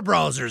 4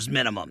 browsers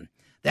minimum.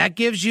 That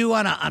gives you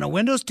on a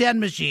Windows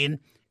 10 machine,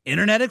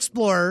 Internet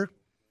Explorer,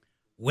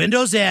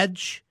 Windows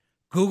Edge,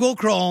 Google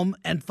Chrome,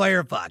 and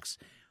Firefox.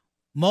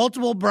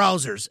 Multiple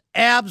browsers,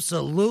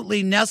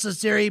 absolutely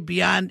necessary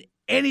beyond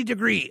any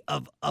degree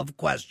of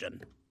question.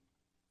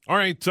 All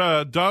right,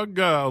 Doug,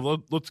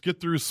 let's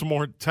get through some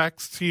more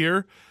texts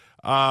here.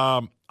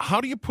 How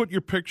do you put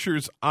your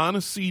pictures on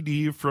a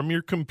CD from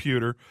your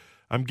computer?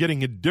 I'm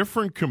getting a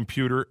different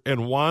computer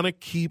and want to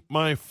keep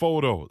my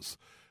photos.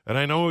 And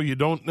I know you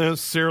don't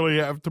necessarily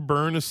have to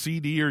burn a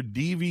CD or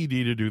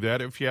DVD to do that.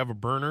 If you have a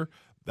burner,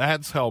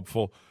 that's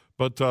helpful.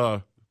 But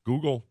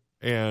Google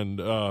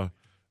and, having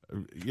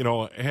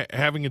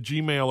a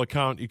Gmail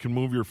account, you can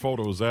move your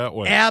photos that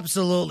way.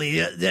 Absolutely.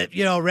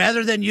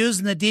 Rather than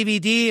using the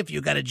DVD, if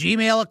you've got a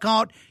Gmail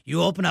account,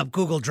 you open up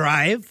Google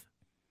Drive.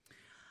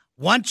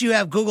 Once you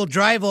have Google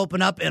Drive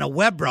open up in a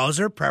web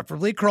browser,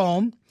 preferably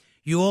Chrome,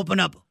 you open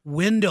up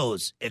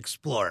Windows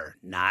Explorer,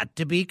 not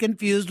to be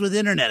confused with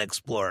Internet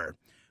Explorer.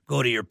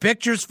 Go to your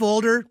Pictures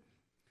folder,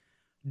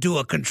 do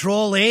a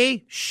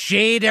Control-A,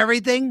 shade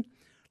everything,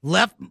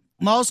 left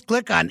mouse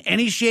click on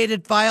any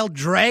shaded file,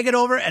 drag it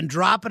over, and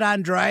drop it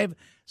on Drive,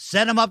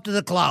 send them up to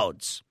the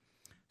clouds.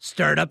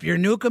 Start up your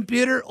new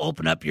computer,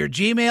 open up your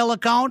Gmail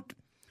account,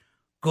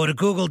 Go to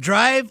Google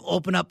Drive,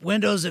 open up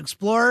Windows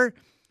Explorer,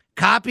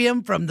 copy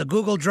them from the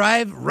Google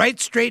Drive right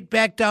straight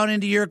back down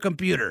into your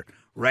computer.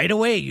 Right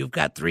away, you've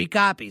got 3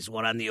 copies,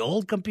 one on the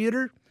old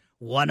computer,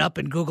 one up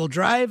in Google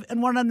Drive,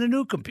 and one on the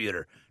new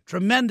computer.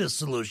 Tremendous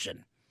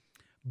solution.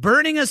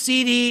 Burning a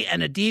CD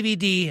and a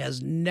DVD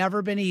has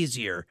never been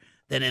easier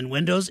than in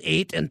Windows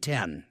 8 and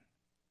 10.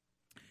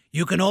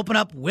 You can open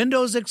up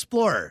Windows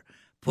Explorer,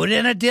 put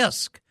in a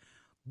disk,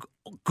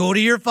 go to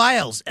your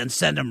files, and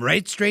send them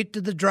right straight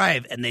to the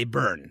drive, and they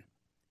burn.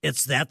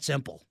 It's that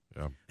simple.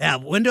 Yeah,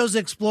 Windows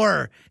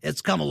Explorer,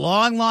 it's come a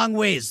long, long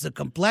ways. The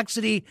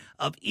complexity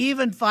of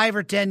even 5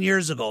 or 10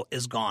 years ago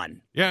is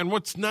gone. Yeah, and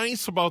what's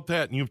nice about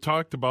that, and you've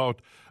talked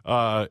about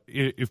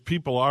if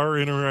people are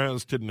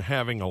interested in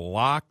having a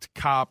locked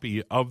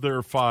copy of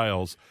their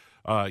files,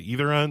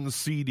 either on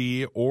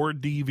CD or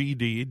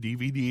DVD,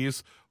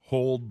 DVDs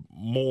hold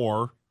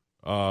more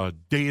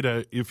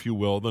data, if you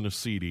will, than a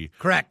CD.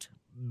 Correct.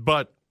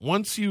 But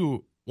once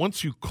you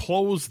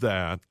close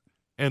that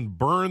and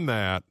burn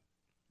that,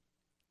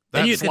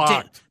 that's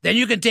locked. Then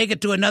you can take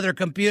it to another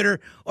computer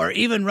or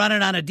even run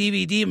it on a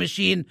DVD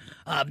machine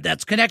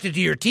that's connected to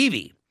your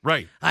TV.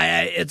 Right.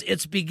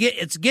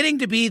 It's getting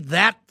to be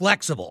that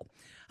flexible.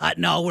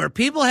 Now, where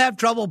people have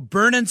trouble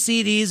burning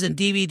CDs and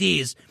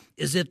DVDs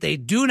is if they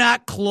do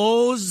not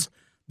close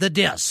the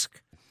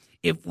disc.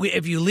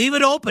 If you leave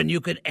it open,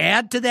 you can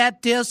add to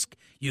that disc.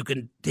 You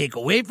can take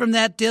away from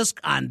that disc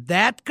on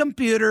that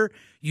computer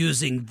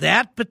using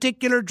that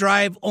particular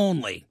drive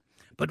only.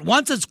 But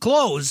once it's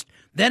closed,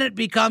 then it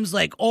becomes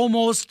like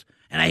almost,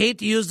 and I hate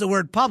to use the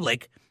word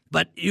public,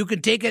 but you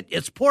can take it,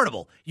 it's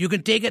portable. You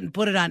can take it and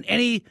put it on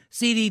any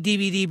CD,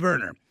 DVD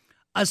burner.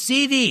 A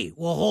CD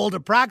will hold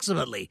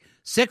approximately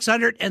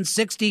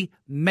 660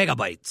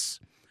 megabytes.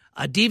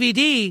 A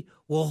DVD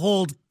will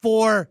hold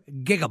 4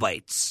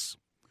 gigabytes.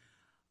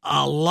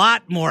 A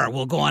lot more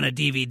will go on a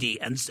DVD.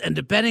 And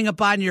depending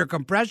upon your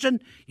compression,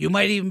 you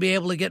might even be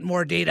able to get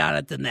more data on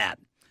it than that.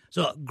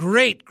 So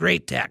great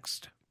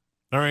text.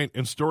 All right,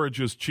 and storage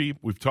is cheap.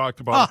 We've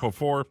talked about it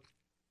before.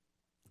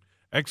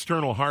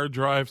 External hard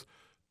drives,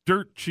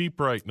 dirt cheap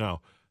right now.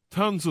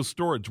 Tons of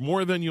storage,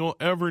 more than you'll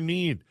ever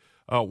need.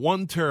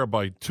 1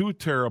 terabyte, 2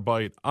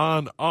 terabyte,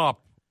 on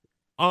up,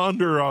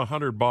 under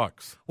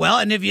 $100. Well,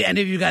 and if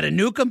you got a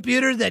new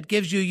computer that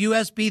gives you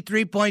USB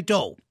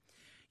 3.0,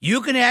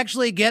 you can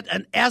actually get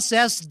an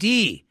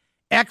SSD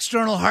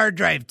external hard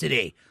drive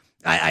today.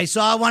 I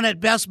saw one at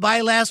Best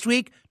Buy last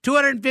week,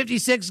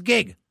 256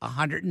 gig,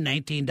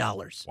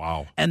 $119.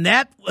 Wow. And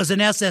that was an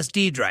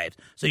SSD drive.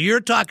 So you're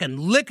talking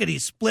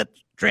lickety-split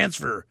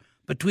transfer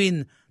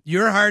between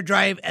your hard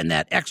drive and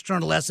that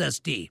external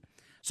SSD.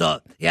 So,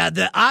 yeah,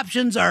 the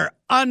options are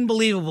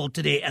unbelievable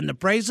today, and the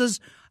prices,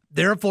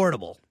 they're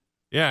affordable.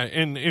 Yeah,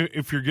 and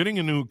if you're getting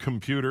a new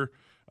computer,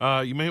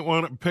 you may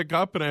want to pick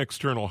up an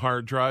external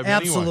hard drive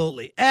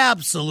Absolutely. anyway.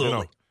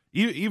 Absolutely.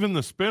 Even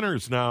the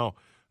spinners now,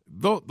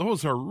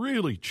 those are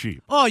really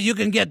cheap. Oh, you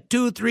can get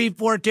 2, 3,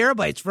 4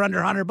 terabytes for under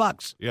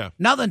 $100. Yeah.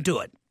 Nothing to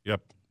it.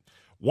 Yep.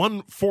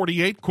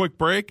 1:48, quick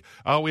break.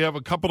 We have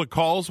a couple of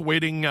calls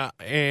waiting,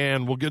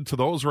 and we'll get to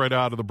those right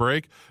out of the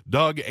break.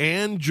 Doug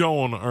and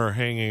Joan are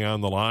hanging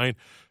on the line.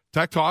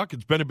 Tech Talk,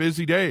 it's been a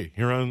busy day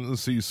here on the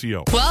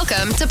CCO.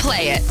 Welcome to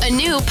Play It, a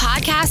new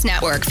podcast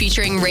network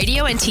featuring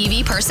radio and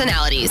TV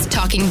personalities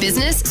talking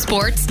business,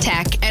 sports,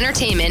 tech,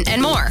 entertainment,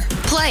 and more.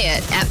 Play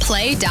it at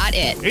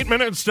play.it. 8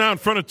 minutes now in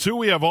front of 2.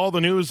 We have all the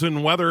news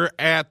and weather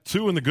at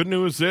 2, and the good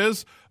news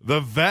is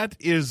the vet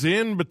is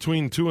in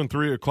between 2 and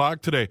 3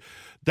 o'clock today.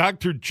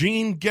 Dr.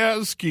 Gene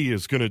Geske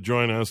is going to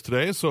join us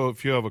today, so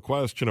if you have a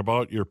question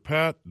about your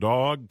pet,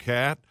 dog,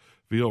 cat,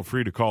 feel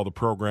free to call the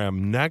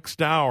program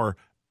next hour.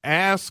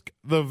 Ask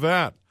the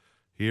Vet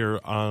here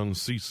on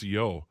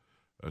CCO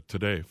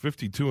today.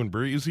 52 and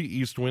breezy,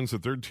 east winds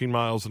at 13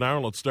 miles an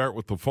hour. Let's start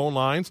with the phone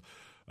lines.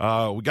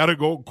 We got to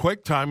go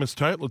quick. Time is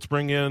tight. Let's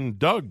bring in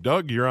Doug.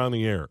 Doug, you're on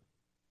the air.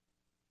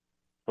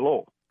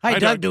 Hello. Hi,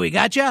 Doug. Do we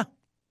got you?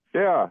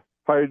 Yeah.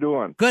 How you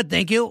doing? Good,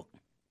 thank you.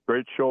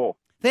 Great show.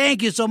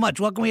 Thank you so much.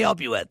 What can we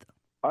help you with?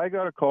 I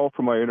got a call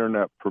from my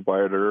internet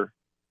provider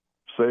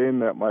saying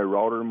that my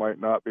router might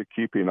not be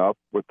keeping up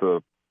with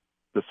the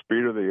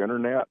speed of the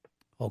internet.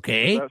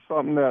 Okay. Is that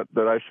something that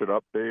I should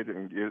update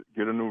and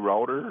get a new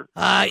router?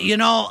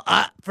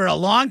 For a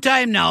long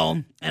time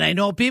now, and I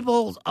know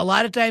people a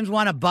lot of times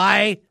want to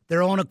buy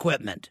their own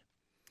equipment.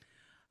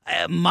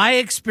 My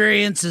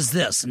experience is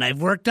this, and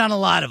I've worked on a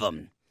lot of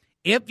them.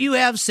 If you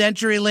have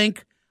CenturyLink,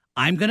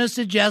 I'm going to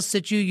suggest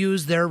that you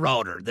use their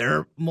router,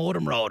 their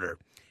modem router.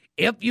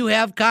 If you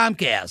have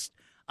Comcast,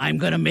 I'm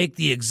going to make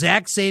the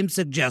exact same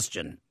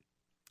suggestion.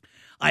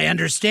 I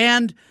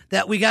understand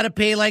that we got to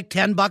pay like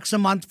 $10 a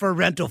month for a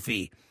rental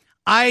fee.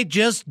 I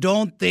just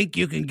don't think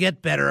you can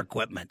get better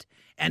equipment.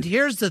 And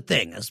here's the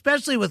thing,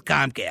 especially with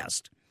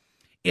Comcast.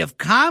 If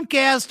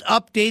Comcast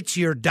updates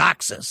your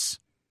DOCSIS,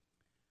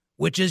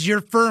 which is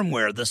your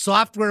firmware, the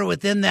software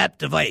within that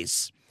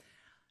device,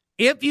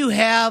 if you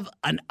have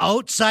an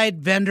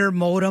outside vendor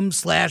modem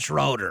 /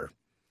 router,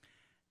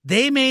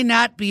 they may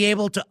not be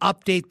able to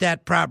update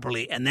that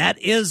properly, and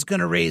that is going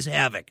to raise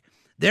havoc.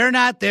 They're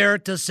not there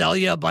to sell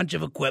you a bunch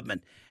of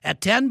equipment.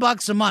 At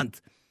 $10 a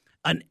month,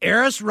 an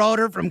Aris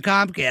router from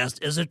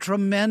Comcast is a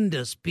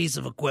tremendous piece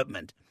of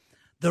equipment.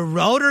 The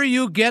router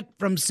you get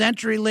from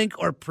CenturyLink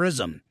or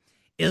Prism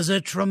is a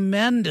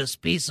tremendous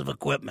piece of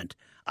equipment.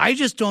 I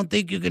just don't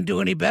think you can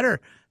do any better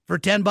for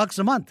 $10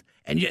 a month.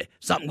 And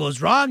something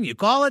goes wrong, you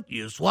call it,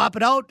 you swap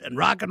it out, and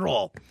rock and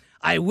roll.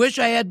 I wish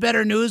I had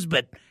better news,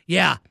 but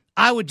yeah,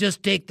 I would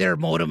just take their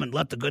modem and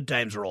let the good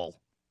times roll.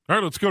 All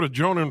right, let's go to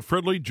Joan and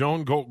Fridley.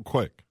 Joan, go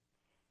quick.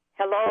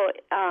 Hello.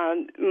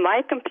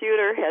 My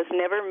computer has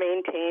never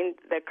maintained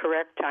the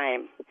correct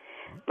time.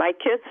 My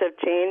kids have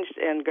changed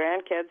and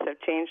grandkids have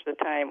changed the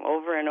time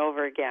over and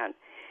over again.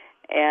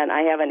 And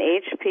I have an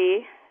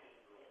HP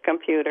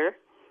computer,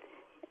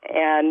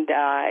 and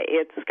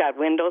it's got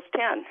Windows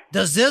 10.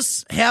 Does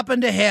this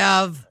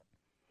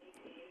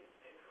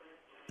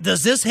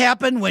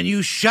happen when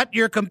you shut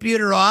your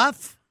computer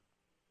off?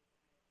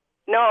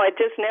 No, it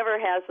just never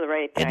has the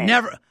right time. It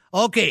never.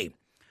 Okay.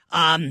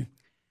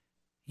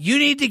 You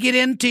need to get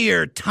into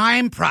your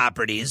time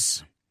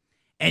properties,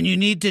 and you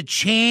need to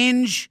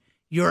change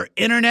your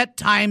internet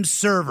time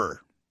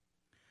server.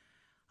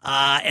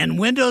 And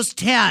Windows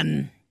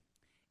 10,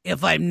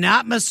 if I'm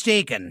not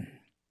mistaken,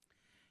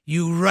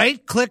 you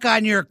right-click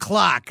on your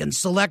clock and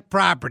select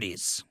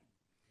Properties.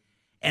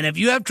 And if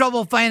you have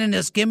trouble finding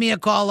this, give me a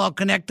call. I'll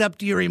connect up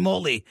to you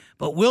remotely.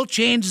 But we'll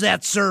change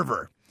that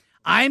server.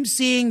 I'm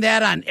seeing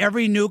that on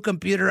every new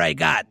computer I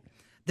got.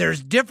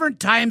 There's different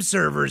time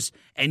servers,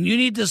 and you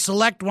need to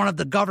select one of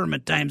the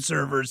government time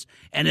servers,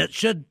 and it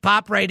should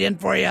pop right in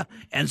for you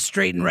and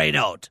straighten right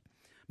out.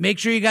 Make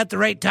sure you got the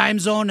right time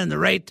zone and the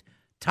right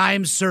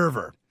time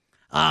server.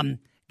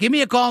 Give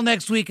me a call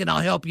next week, and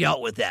I'll help you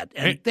out with that.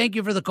 And thank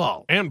you for the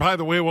call. And by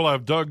the way, we'll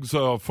have Doug's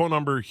phone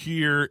number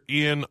here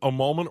in a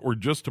moment. We're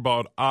just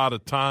about out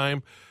of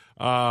time.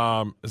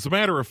 As a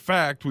matter of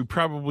fact, we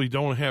probably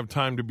don't have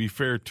time, to be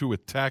fair, to a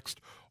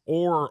text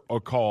or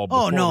a call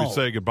before we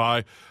say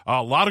goodbye.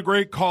 A lot of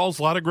great calls,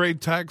 a lot of great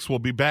texts. We'll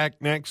be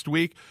back next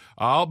week.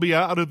 I'll be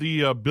out of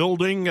the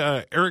building.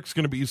 Eric's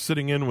going to be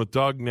sitting in with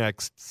Doug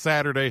next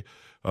Saturday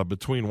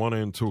between 1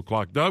 and 2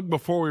 o'clock. Doug,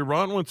 before we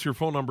run, what's your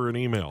phone number and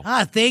email?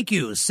 Thank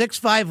you.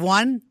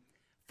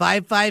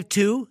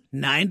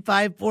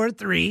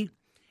 651-552-9543.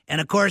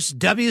 And, of course,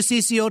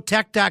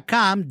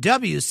 WCCOtech.com,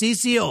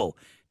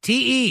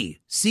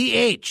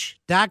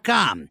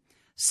 WCCOTECH.com,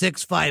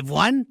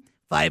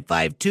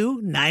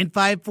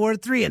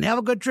 651-552-9543. And have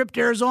a good trip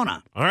to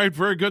Arizona. All right,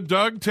 very good,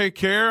 Doug. Take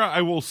care.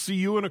 I will see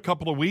you in a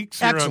couple of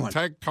weeks here on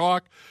Tech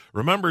Talk.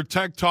 Remember,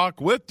 Tech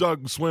Talk with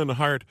Doug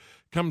Swinhart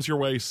comes your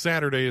way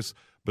Saturdays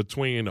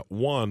between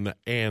 1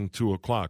 and 2 o'clock.